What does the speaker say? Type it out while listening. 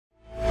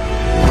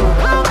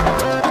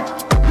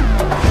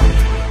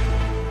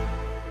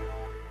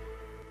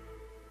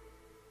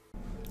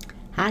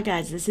Hi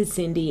guys, this is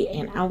Cindy,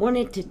 and I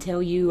wanted to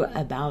tell you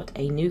about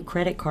a new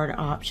credit card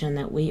option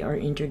that we are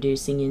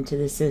introducing into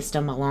the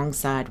system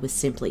alongside with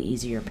Simply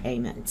Easier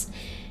Payments.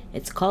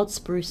 It's called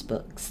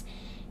SpruceBooks.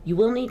 You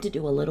will need to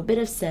do a little bit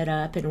of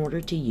setup in order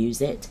to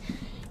use it.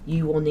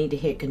 You will need to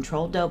hit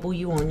Control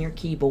W on your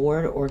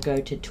keyboard or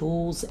go to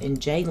Tools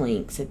and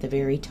J-Links at the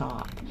very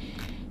top.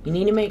 You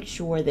need to make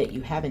sure that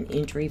you have an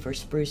entry for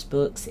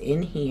SpruceBooks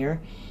in here,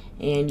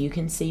 and you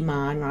can see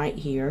mine right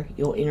here.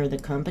 You'll enter the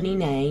company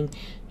name,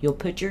 you'll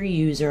put your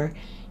user.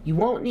 You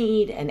won't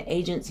need an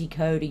agency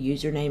code, a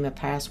username, a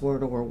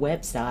password, or a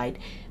website,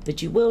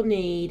 but you will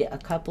need a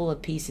couple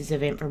of pieces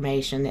of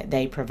information that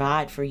they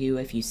provide for you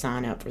if you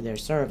sign up for their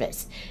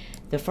service.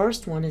 The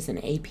first one is an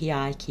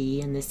API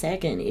key, and the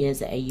second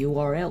is a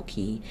URL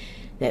key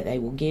that they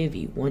will give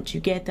you. Once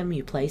you get them,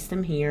 you place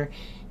them here,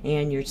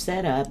 and your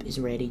setup is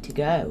ready to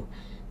go.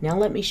 Now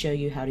let me show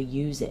you how to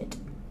use it.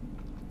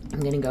 I'm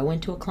going to go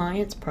into a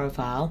client's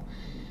profile,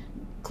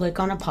 click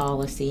on a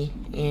policy,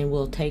 and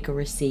we'll take a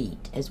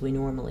receipt as we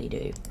normally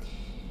do.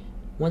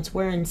 Once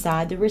we're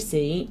inside the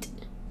receipt,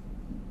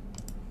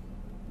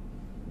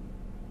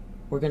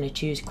 we're going to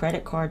choose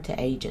credit card to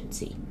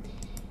agency.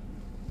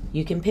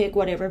 You can pick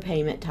whatever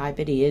payment type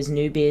it is,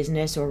 new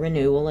business or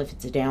renewal. If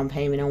it's a down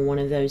payment on one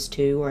of those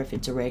two, or if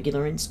it's a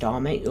regular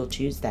installment, you'll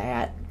choose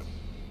that.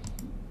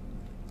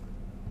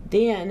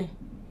 Then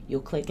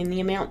you'll click in the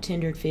amount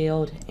tendered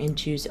field and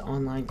choose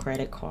online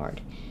credit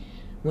card.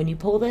 When you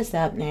pull this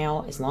up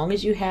now, as long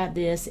as you have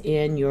this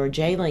in your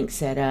J-Link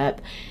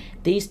setup,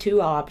 these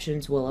two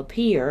options will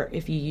appear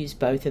if you use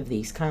both of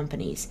these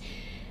companies.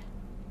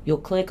 You'll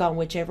click on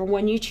whichever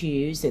one you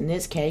choose. In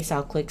this case,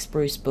 I'll click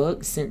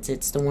SpruceBooks since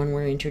it's the one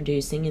we're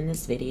introducing in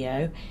this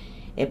video.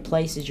 It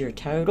places your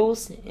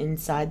totals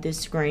inside this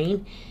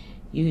screen.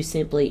 You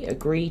simply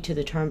agree to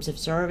the terms of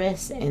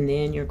service, and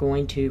then you're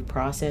going to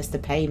process the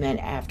payment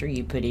after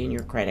you put in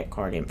your credit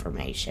card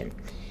information.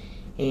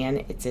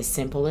 And it's as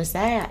simple as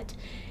that.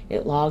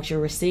 It logs your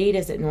receipt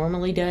as it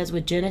normally does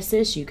with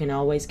Jenesis. You can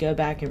always go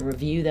back and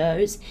review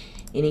those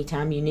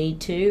anytime you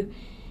need to.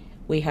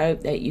 We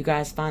hope that you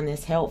guys find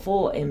this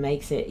helpful and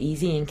makes it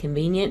easy and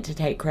convenient to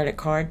take credit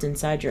cards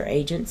inside your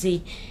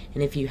agency.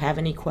 And if you have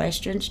any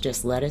questions,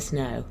 just let us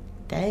know.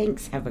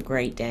 Thanks. Have a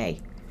great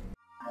day.